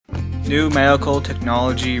New Medical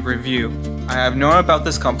Technology Review. I have known about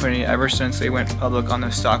this company ever since they went public on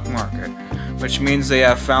the stock market, which means they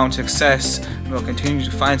have found success and will continue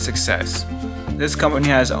to find success. This company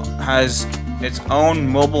has its own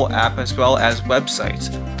mobile app as well as websites.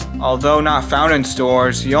 Although not found in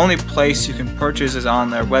stores, the only place you can purchase is on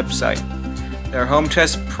their website. Their home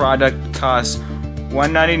test product costs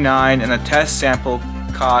 $1.99 and a test sample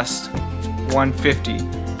costs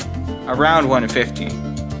 $1.50. Around $1.50.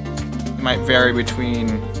 It might vary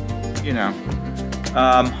between,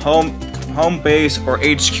 home base or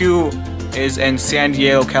HQ is in San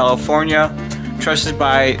Diego, California. Trusted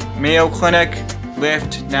by Mayo Clinic,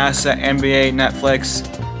 Lyft, NASA, NBA, Netflix,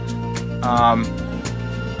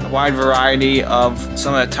 a wide variety of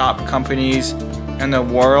some of the top companies in the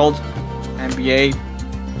world. NBA,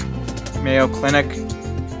 Mayo Clinic.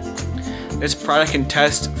 This product can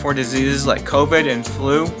test for diseases like COVID and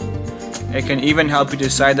flu. It can even help you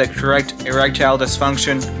decide the correct erectile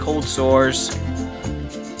dysfunction, cold sores,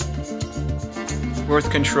 birth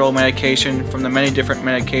control medication from the many different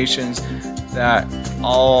medications that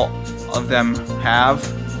all of them have.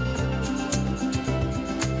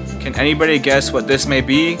 Can anybody guess what this may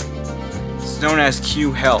be? It's known as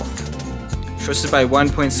Q Health. Trusted by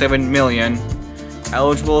 1.7 million.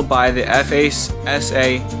 Eligible by the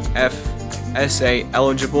FSA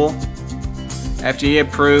eligible. FDA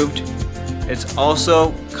approved. It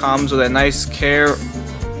also comes with a nice carry-on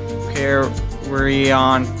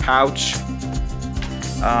pouch.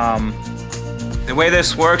 The way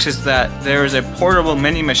this works is that there is a portable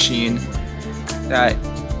mini machine that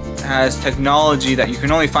has technology that you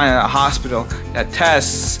can only find in a hospital that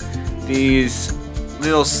tests these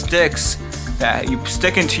little sticks that you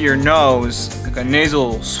stick into your nose, like a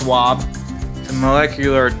nasal swab, to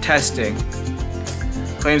molecular testing.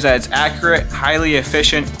 Claims that it's accurate, highly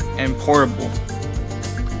efficient, and portable.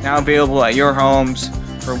 Now available at your homes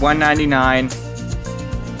for $1.99,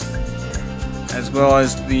 as well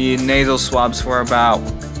as the nasal swabs for around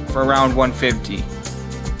 $1.50.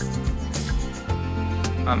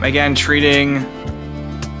 Again, treating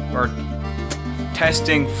or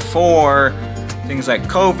testing for things like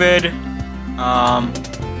COVID.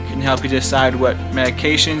 Can help you decide what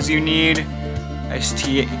medications you need.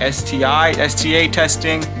 STA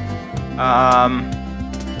testing.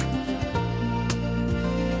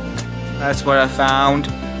 That's what I found.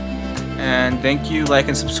 And thank you, like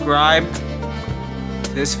and subscribe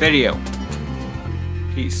to this video.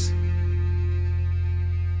 Peace.